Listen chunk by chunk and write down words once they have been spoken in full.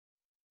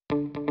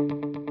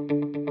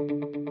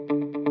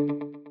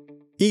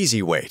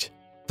Easyweight,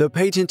 the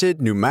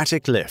patented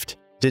pneumatic lift,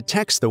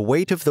 detects the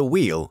weight of the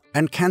wheel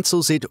and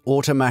cancels it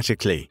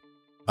automatically,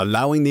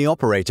 allowing the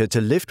operator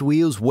to lift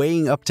wheels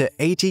weighing up to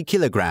 80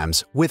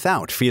 kilograms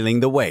without feeling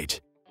the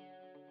weight.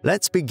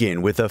 Let's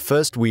begin with the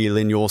first wheel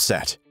in your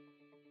set.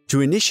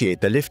 To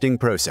initiate the lifting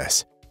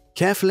process,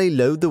 carefully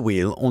load the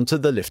wheel onto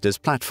the lifter's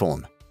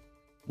platform.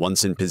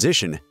 Once in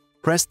position,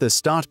 press the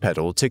start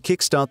pedal to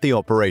kickstart the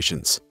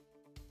operations.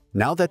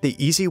 Now that the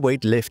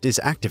Easyweight lift is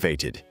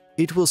activated,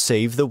 it will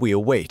save the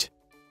wheel weight.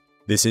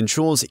 This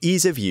ensures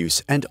ease of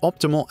use and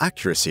optimal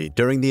accuracy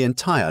during the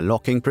entire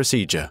locking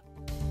procedure.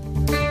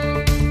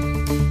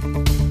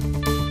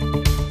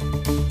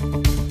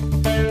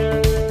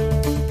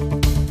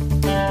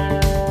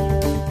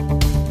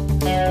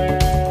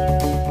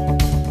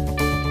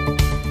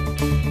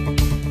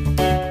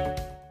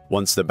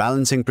 Once the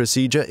balancing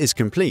procedure is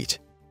complete,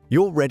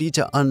 you're ready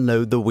to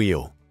unload the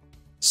wheel.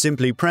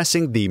 Simply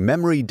pressing the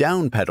memory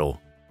down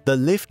pedal, the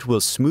lift will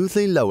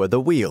smoothly lower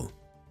the wheel,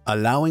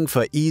 allowing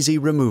for easy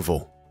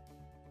removal.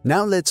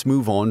 Now let's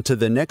move on to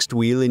the next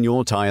wheel in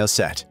your tire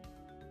set.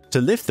 To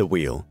lift the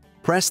wheel,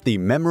 press the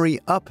memory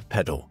up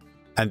pedal,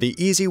 and the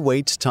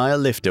Easyweight tire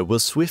lifter will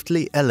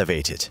swiftly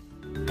elevate it.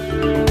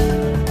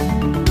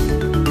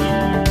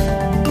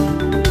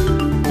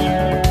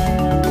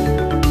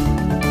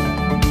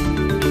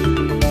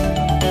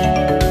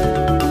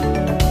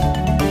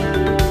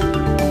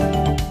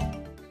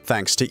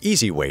 Thanks to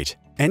Easyweight,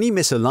 any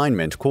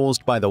misalignment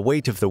caused by the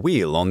weight of the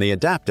wheel on the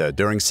adapter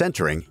during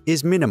centering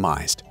is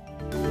minimized.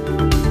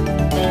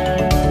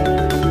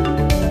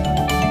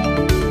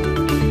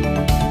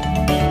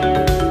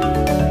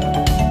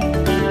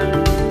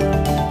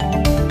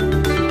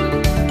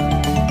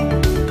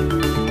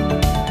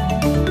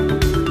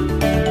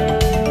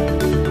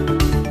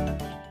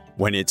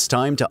 When it's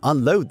time to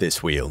unload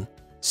this wheel,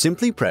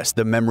 simply press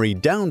the memory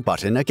down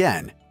button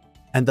again,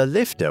 and the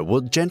lifter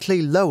will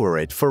gently lower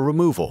it for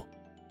removal.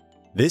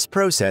 This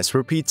process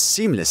repeats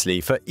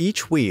seamlessly for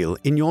each wheel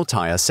in your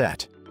tire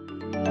set.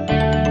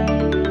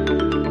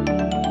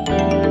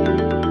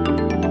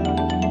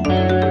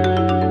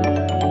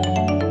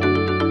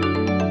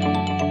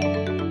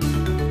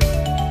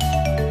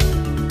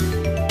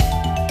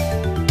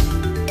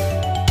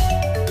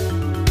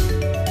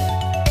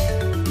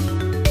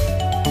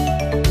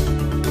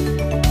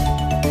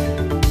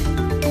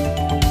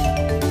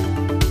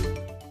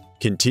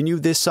 Continue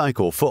this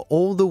cycle for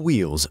all the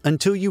wheels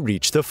until you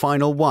reach the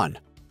final one.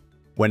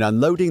 When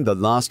unloading the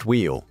last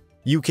wheel,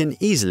 you can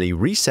easily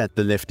reset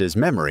the lifter's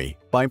memory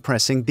by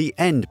pressing the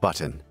end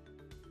button.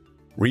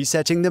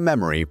 Resetting the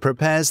memory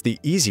prepares the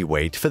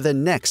Easyweight for the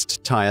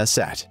next tire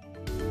set.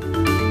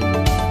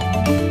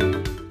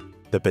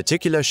 The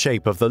particular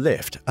shape of the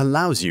lift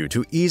allows you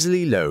to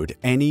easily load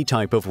any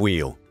type of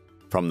wheel,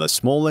 from the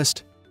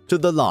smallest to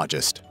the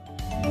largest.